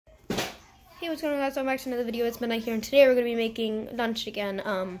Hey, what's going on, guys? Welcome back to another video. It's midnight here, and today we're going to be making lunch again.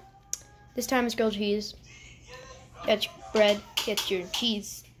 This time it's grilled cheese. Get your bread, get your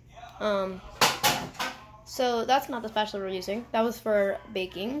cheese. So that's not the spatula we're using. That was for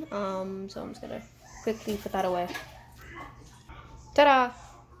baking. So I'm just going to quickly put that away. Ta-da!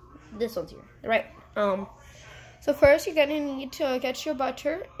 This one's here, right? So first you're going to need to get your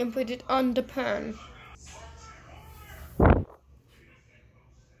butter and put it on the pan.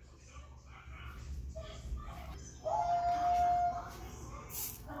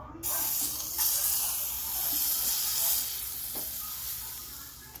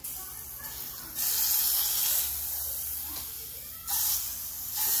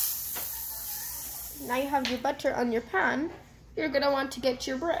 Now you have your butter on your pan, you're going to want to get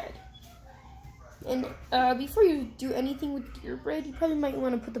your bread. And before you do anything with your bread, you probably might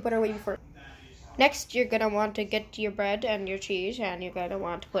want to put the butter away before. Next, you're going to want to get your bread and your cheese, and you're going to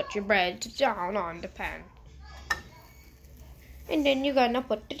want to put your bread down on the pan. And then you're going to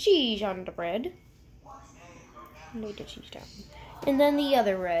put the cheese on the bread. Lay the cheese down. And then the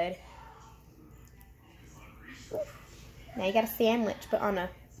other bread. Now you got a sandwich, but on a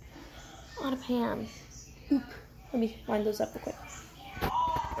pan. Oop. Let me line those up real quick.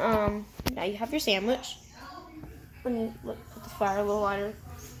 Now you have your sandwich. Let me put the fire a little lighter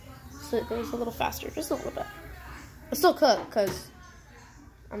so it goes a little faster, just a little bit. It'll still cook because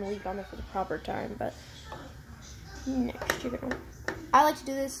I'm gonna leave it on there for the proper time. But next, you're gonna. I like to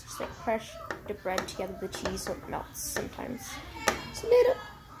do this just like crush the bread together with the cheese so it melts sometimes. Just a little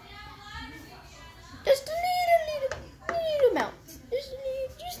melt.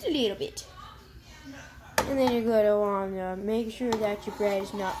 Just a little bit. And then you're going to want to make sure that your bread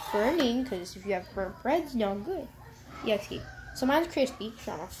is not burning, because if you have burnt bread, it's not good. Yeah, see. So mine's crispy,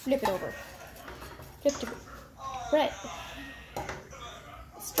 so I'm going to flip it over. Flip the bread.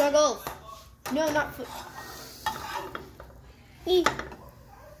 Struggle. No, not flip.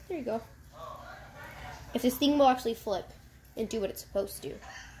 There you go. If this thing will actually flip and do what it's supposed to,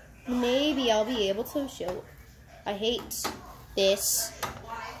 maybe I'll be able to show. I hate this.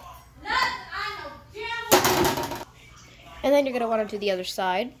 And then you're going to want to do the other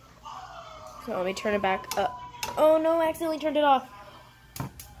side. So let me turn it back up. Oh no, I accidentally turned it off.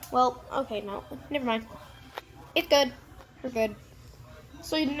 Well, okay, no, never mind. It's good. We're good.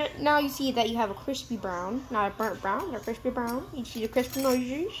 So now you see that you have a crispy brown, not a burnt brown, but a crispy brown. You see the crispy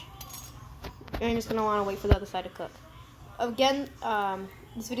noises. And you're just going to want to wait for the other side to cook. Again,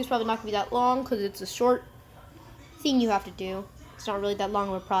 this video is probably not going to be that long because it's a short thing you have to do. It's not really that long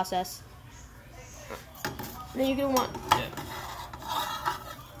of a process. Then you're going to want to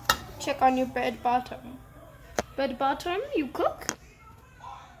check on your bread bottom. Bread bottom, you cook?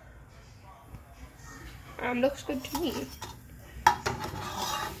 Looks good to me.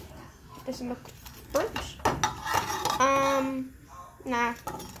 Doesn't look burnt. Nah. I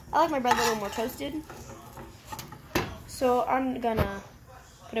like my bread a little more toasted. So I'm gonna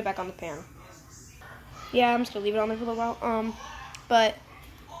put it back on the pan. Yeah, I'm just gonna leave it on there for a little while. But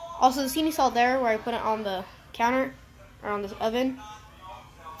also the sea salt there where I put it on the counter or on this oven.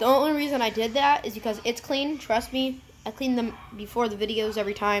 The only reason I did that is because it's clean. Trust me, I clean them before the videos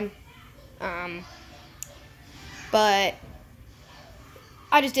every time. But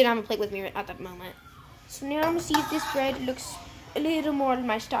I just didn't have a plate with me at that moment. So now I'm gonna see if this bread looks a little more in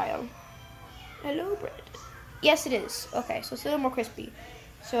my style. Hello, bread. Yes, it is. Okay, so it's a little more crispy.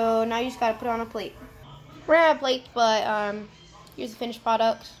 So now you just gotta put it on a plate. We're gonna have plates, but here's the finished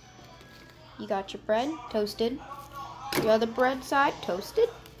product. You got your bread toasted, your other bread side toasted,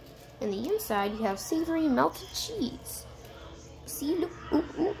 and the inside you have savory melted cheese. See, look,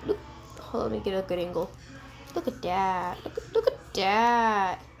 ooh, look. Oh, let me get a good angle. Look at that. Look at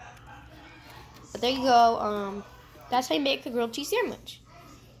that. But there you go. That's how you make the grilled cheese sandwich.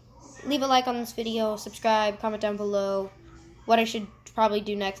 Leave a like on this video, subscribe, comment down below what I should probably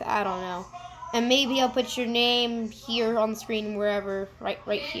do next. I don't know. And maybe I'll put your name here on the screen, wherever,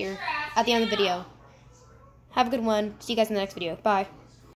 right here, at the end of the video. Have a good one. See you guys in the next video. Bye.